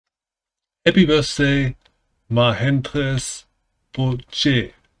Happy Birthday Mahendres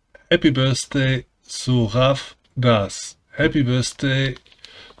Poche. Happy Birthday Suraf Das. Happy Birthday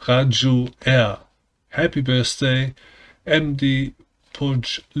Raju R. Happy Birthday MD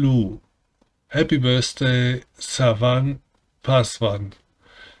Pujlu. Happy Birthday Savan Paswan.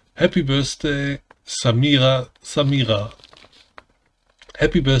 Happy Birthday Samira Samira.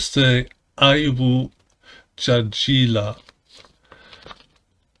 Happy Birthday Ayubu Jajila.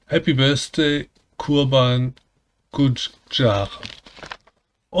 Happy Birthday Kurban Gujjar.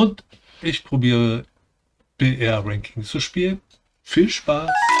 Und ich probiere BR-Ranking zu spielen. Viel Spaß!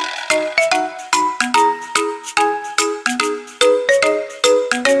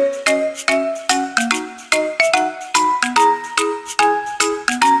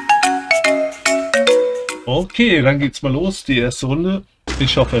 Okay, dann geht's mal los, die erste Runde.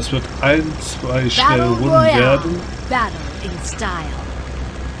 Ich hoffe, es wird 2 schnelle Runden werden.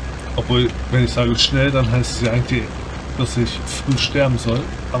 Obwohl, wenn ich sage schnell, dann heißt es ja eigentlich, dass ich früh sterben soll.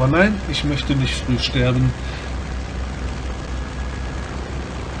 Aber nein, ich möchte nicht früh sterben.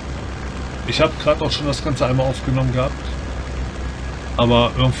 Ich habe gerade auch schon das Ganze einmal aufgenommen gehabt.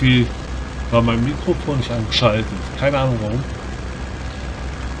 Aber irgendwie war mein Mikrofon nicht angeschaltet. Keine Ahnung warum.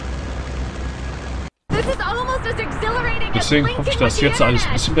 Deswegen hoffe ich, dass jetzt alles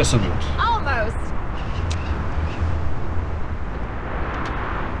ein bisschen besser wird.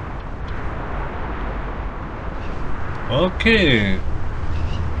 Okay.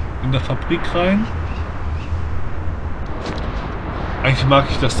 In der Fabrik rein. Eigentlich mag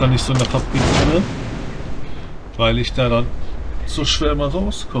ich das da nicht so in der Fabrik drin, weil ich da dann so schwer mal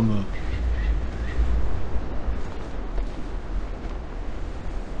rauskomme.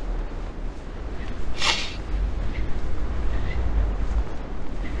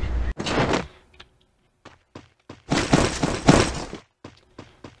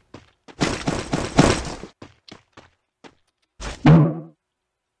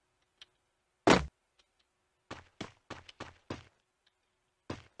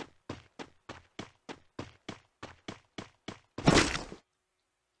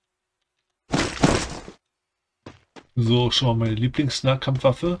 So, schon mal meine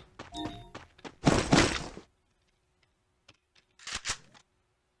Lieblings-Nahkampfwaffe.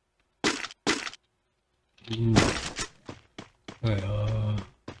 Naja.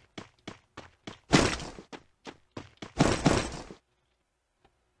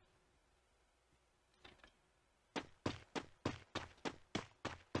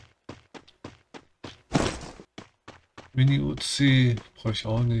 Mini-UC brauche ich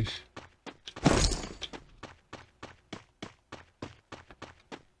auch nicht.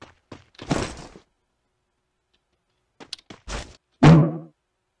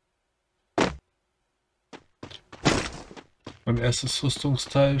 Mein erstes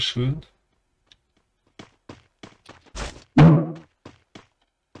Rüstungsteil, schön.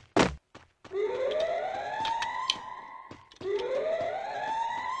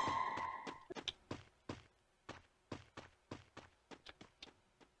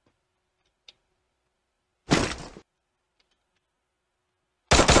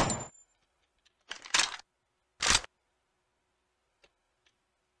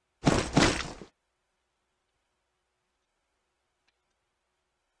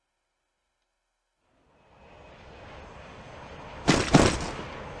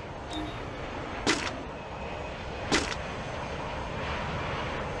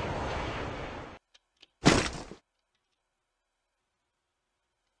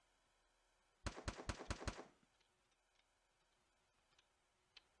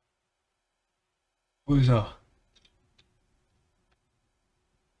 Wo ist er?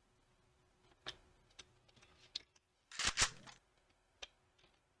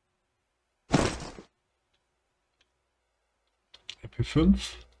 MP5.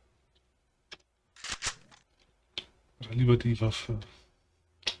 Oder lieber die Waffe.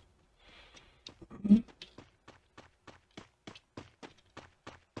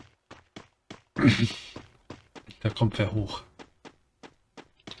 Da kommt wer hoch.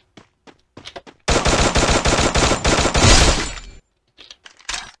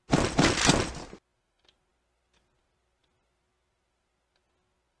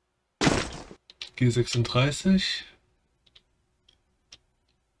 G36.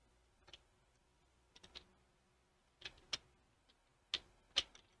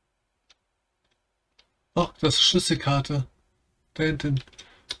 Oh, das ist Schlüsselkarte. Da hinten.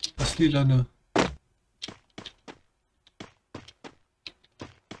 Das Lilane.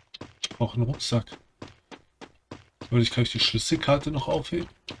 Auch ein Rucksack. Kann ich die Schlüsselkarte noch aufheben?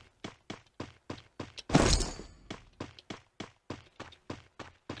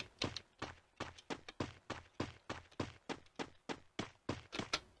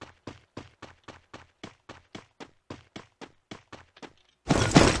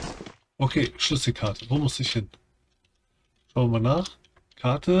 Okay, Schlüsselkarte. Wo muss ich hin? Schauen wir mal nach.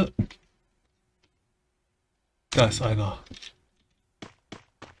 Karte. Da ist einer.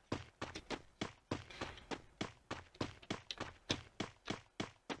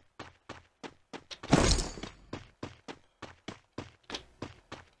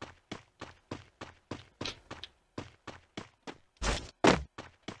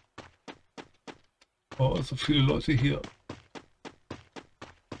 Oh, so viele Leute hier.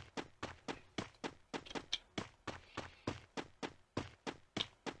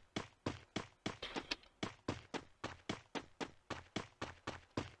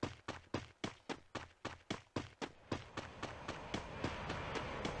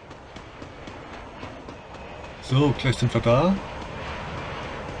 So, gleich sind wir da.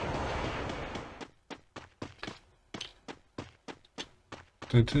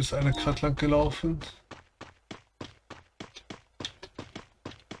 Da hinten ist einer gerade lang gelaufen.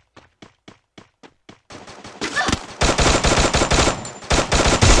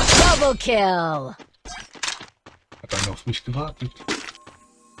 Double kill. Hat einer auf mich gewartet.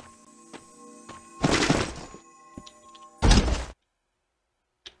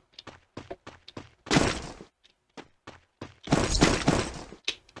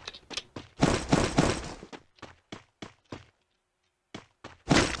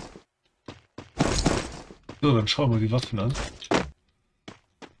 So, dann schauen wir die Waffen an.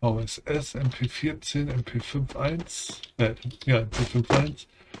 VSS, MP14, MP51, ja, MP51,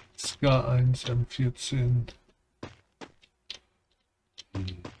 SCAR 1, M14.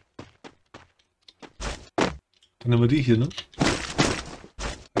 Dann haben wir die hier, ne?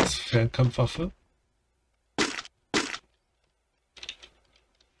 Als Fernkampfwaffe.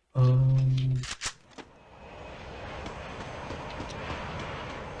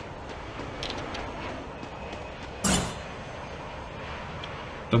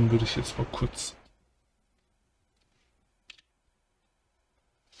 Dann würde ich jetzt mal kurz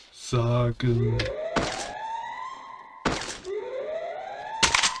sagen,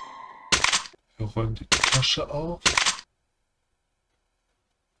 wir räumen die Tasche auf.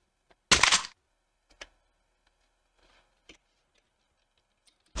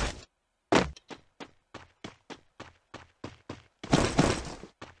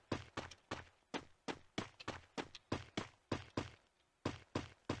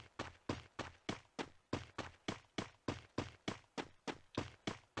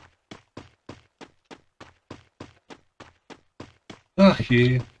 Ach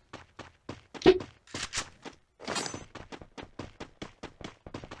je.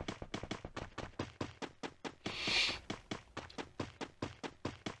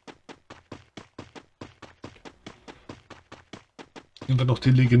 Nehmen wir noch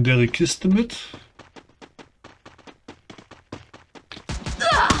die legendäre Kiste mit.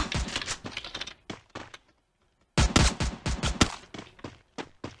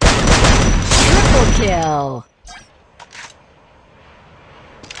 Triple kill.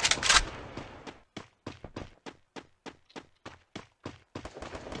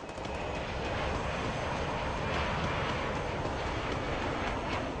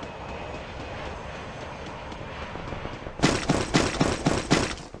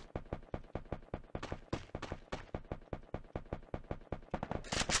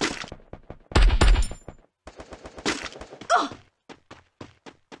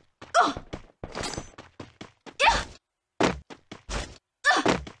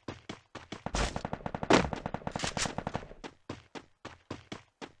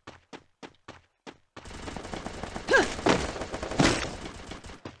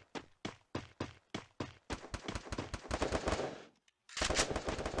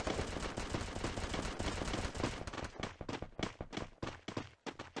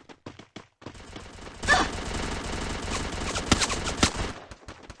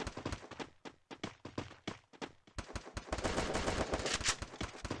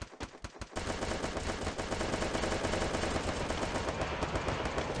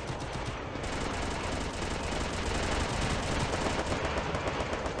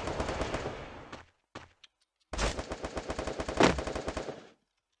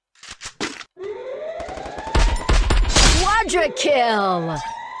 Quadra kill.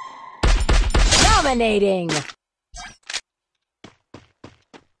 Dominating.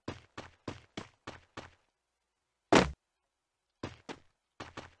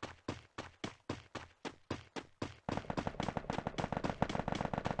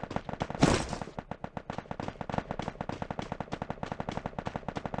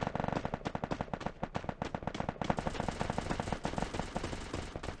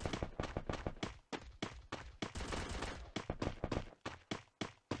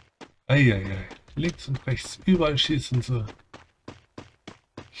 Eieiei. Links und rechts. Überall schießen sie.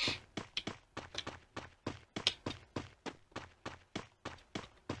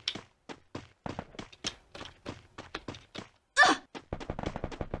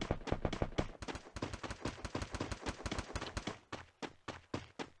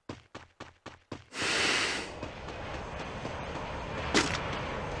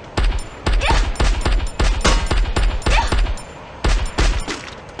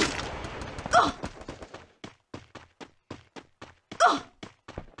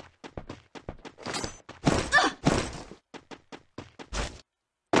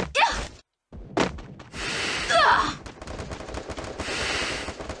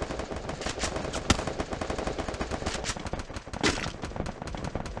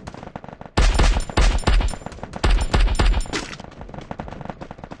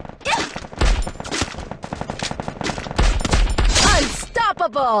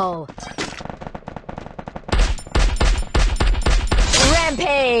 Unstoppable!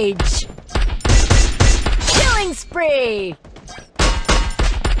 Rampage! Killing spree!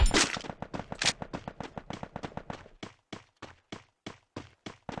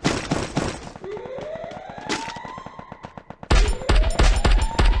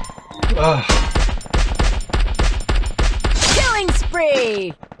 Ah, Killing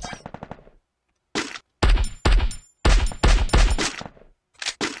spree!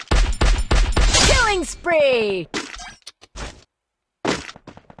 Killing spree!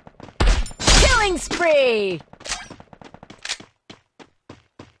 Killing spree!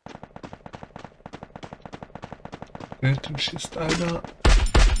 hinten schießt einer.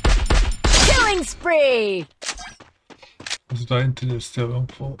 Killing spree! Also da hinten ist ja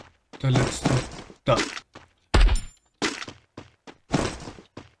irgendwo der letzte. Da.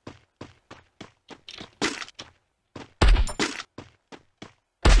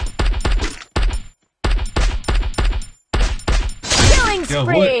 Killing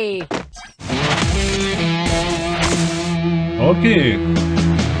Jawohl. spree! Okay.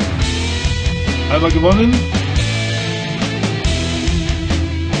 Einmal gewonnen.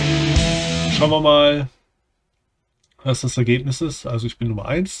 Schauen wir mal, was das Ergebnis ist. Also ich bin Nummer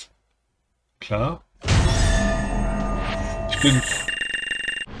 1. Klar. Ich bin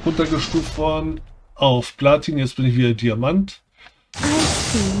runtergestuft worden auf Platin. Jetzt bin ich wieder Diamant. I've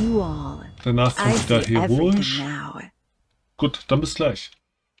seen you all. Danach I kommt wieder see everything heroisch. now. Gut, dann bis gleich.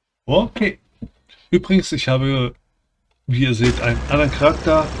 Okay. Übrigens, ich habe, wie ihr seht, einen anderen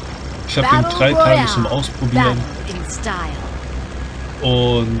Charakter. Ich habe den 3 Tage zum Ausprobieren. Battle in style.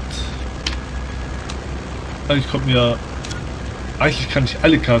 Und ich konnte mir, eigentlich kann ich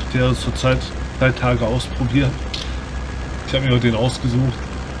alle Charaktere zurzeit 3 Tage ausprobieren. Ich habe mir den ausgesucht,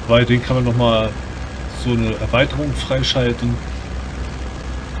 weil den kann man nochmal so eine Erweiterung freischalten.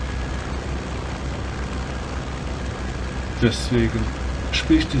 Deswegen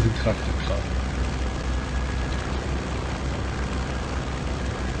spiele ich diesen Charakter gerade.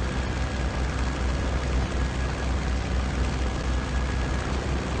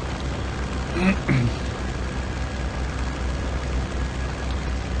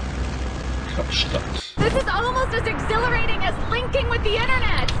 Kapstadt. This is almost as exhilarating as linking with the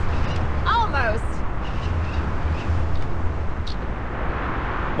internet. Almost.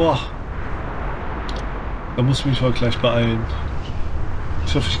 Boah. Da muss ich mich heute gleich beeilen.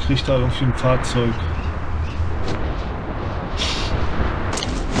 Ich hoffe, ich kriege da irgendwie ein Fahrzeug.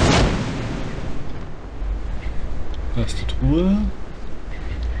 Da ist die Truhe.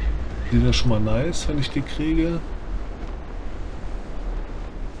 Die wäre schon mal nice, wenn ich die kriege.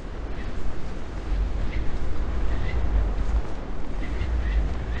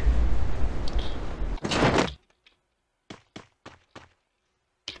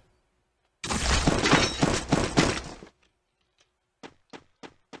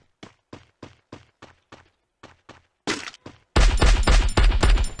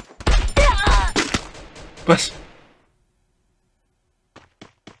 Was?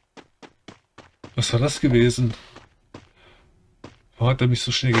 Was war das gewesen? Warum hat er mich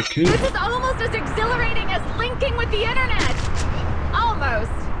so schnell gekillt? This is almost as exhilarating as linking with the internet.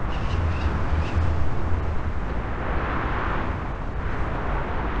 Almost.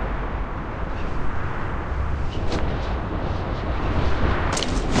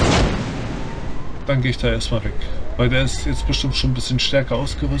 Dann gehe ich da erstmal weg. Weil der ist jetzt bestimmt schon ein bisschen stärker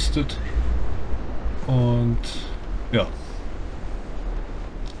ausgerüstet. Und ja.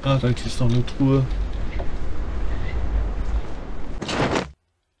 Ah, da ist noch eine Truhe.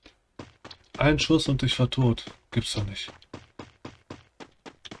 Ein Schuss und ich war tot. Gibt's doch nicht.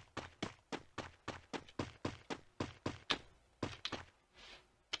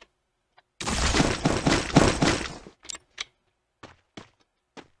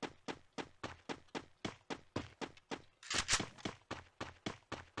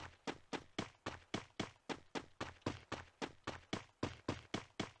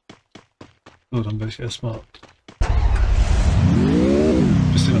 So, dann werde ich erstmal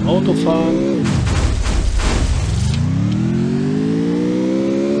ein bisschen Auto fahren.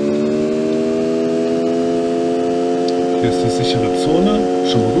 Hier ist die sichere Zone,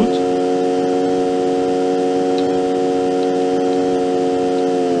 schon mal gut.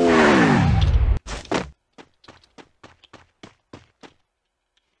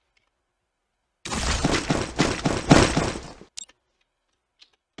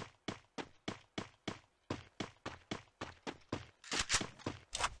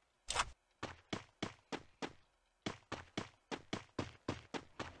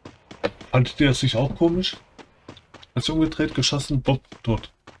 Fandet ihr das nicht auch komisch? Als umgedreht geschossen, Bob,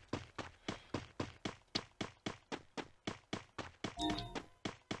 tot.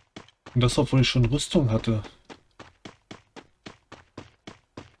 Und das, obwohl ich schon Rüstung hatte.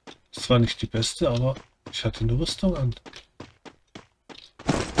 Das war nicht die beste, aber ich hatte eine Rüstung an.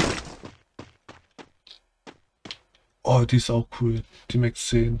 Oh, die ist auch cool. Die Max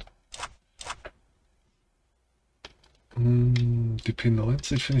 10. Die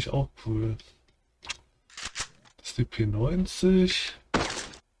P90 finde ich auch cool. Das ist die P90.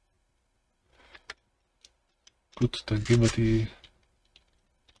 Gut, dann gehen wir die...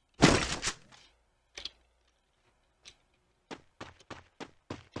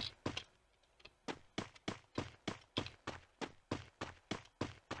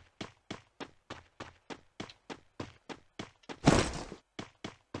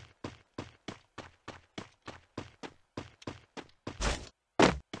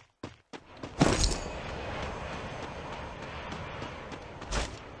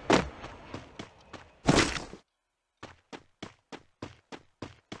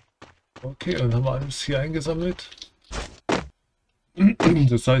 Okay, dann haben wir alles hier eingesammelt.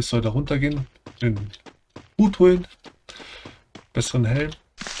 Das heißt, ich soll da runtergehen, den Hut holen, besseren Helm.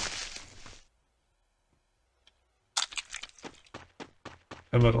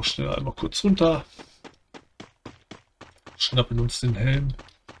 Werden wir doch schnell einmal kurz runter. Schnappen uns den Helm.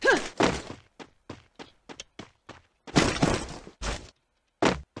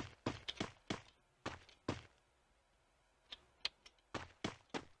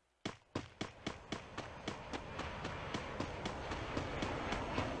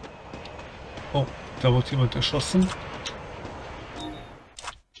 Oh, da wurde jemand erschossen.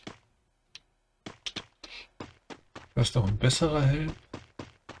 Da ist noch ein besserer Helm.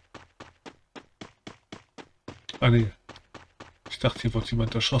 Ah ne, ich dachte, hier wurde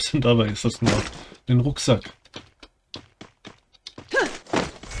jemand erschossen, dabei ist das nur ein Rucksack.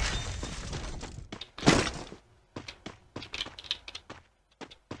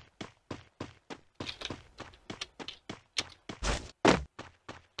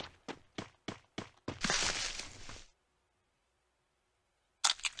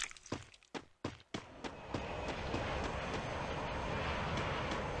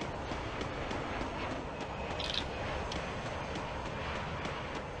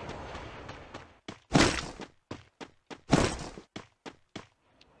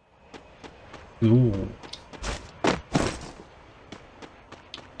 So.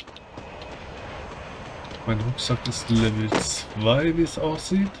 Mein Rucksack ist Level 2, wie es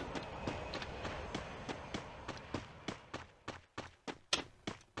aussieht.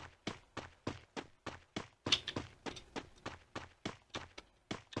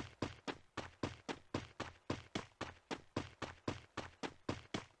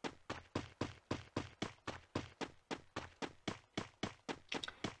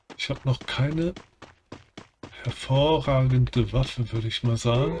 Ich habe noch keine hervorragende Waffe, würde ich mal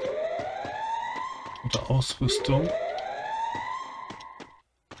sagen. Oder Ausrüstung.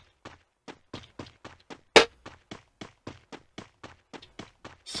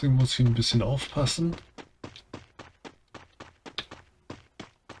 Deswegen muss ich ein bisschen aufpassen.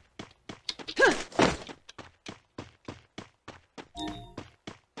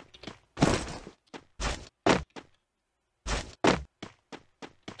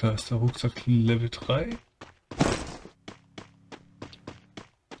 Da ist der Rucksack Level 3.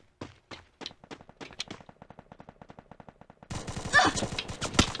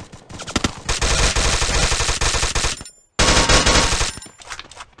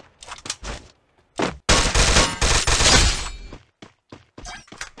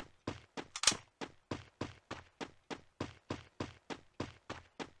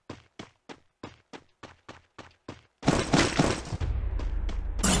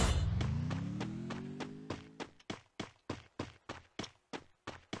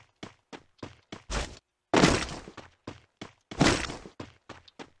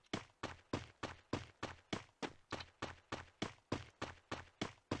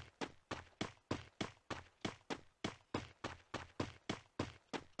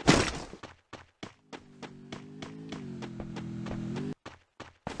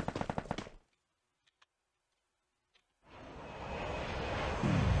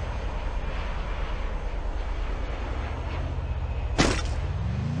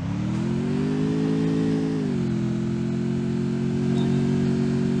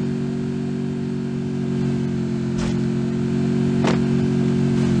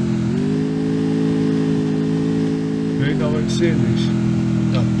 sehe nicht.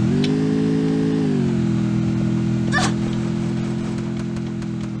 Ja.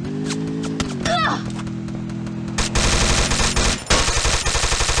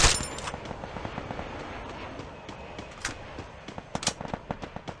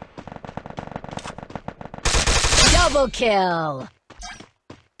 Double kill.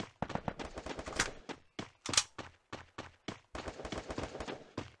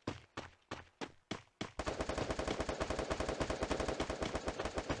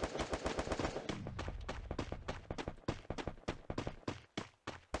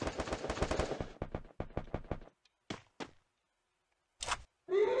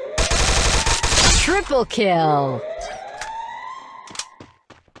 Triple kill.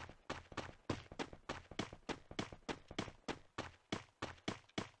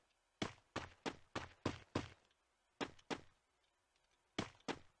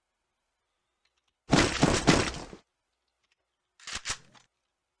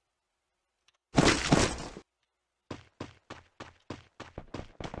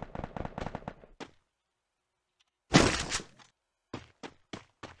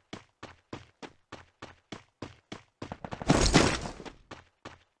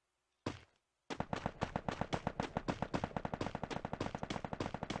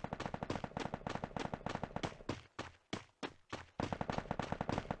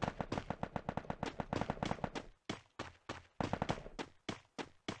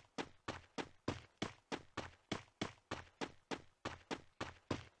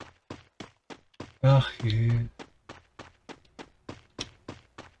 Ach je.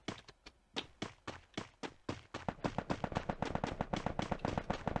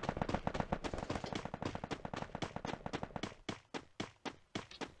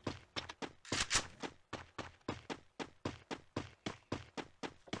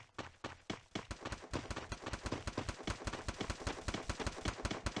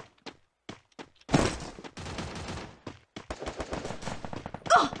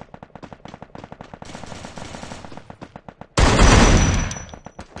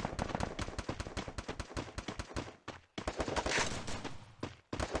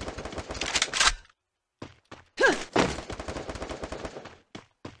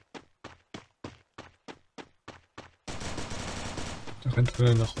 Da rennt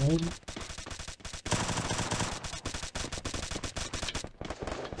er nach oben.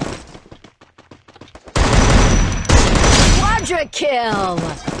 Quadra kill.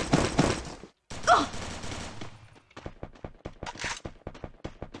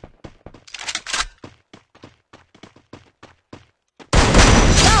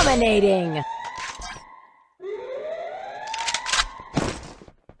 Dominating.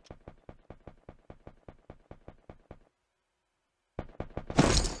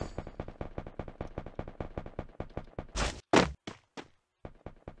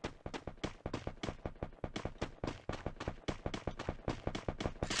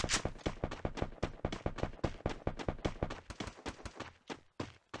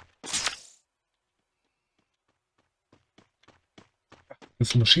 Das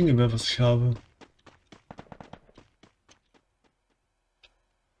ist ein Maschinengewehr, was ich habe.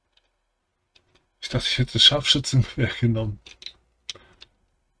 Ich dachte, ich hätte Scharfschützengewehr genommen.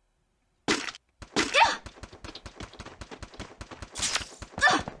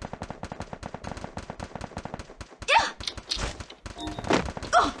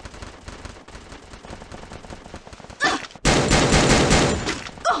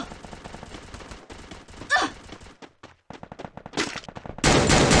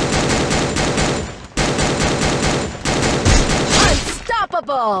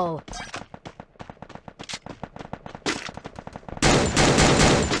 Unstoppable.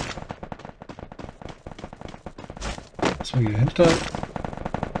 Erstmal hier hinter.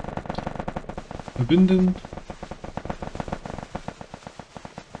 Verbinden.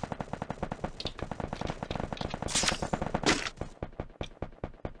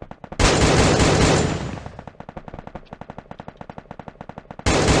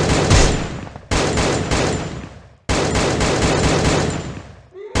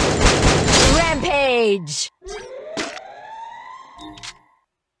 Rampage.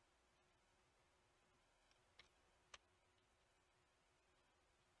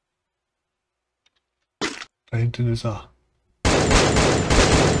 Da hinten ist er.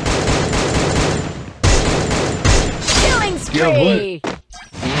 Killing Jawohl. spree.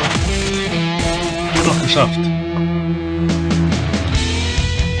 Nur noch geschafft.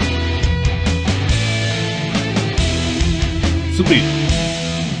 Super.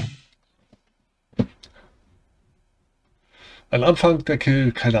 Ein Anfang der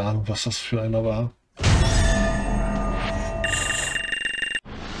Kill, keine Ahnung, was das für einer war.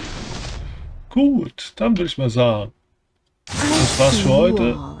 Gut, dann würde ich mal sagen, das war's für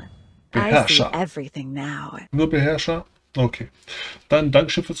heute. Beherrscher. Nur Beherrscher? Okay. Dann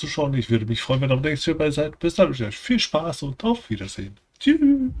Dankeschön fürs Zuschauen. Ich würde mich freuen, wenn ihr am nächsten Mal dabei seid. Bis dann wünsche ich euch viel Spaß und auf Wiedersehen. Tschüss.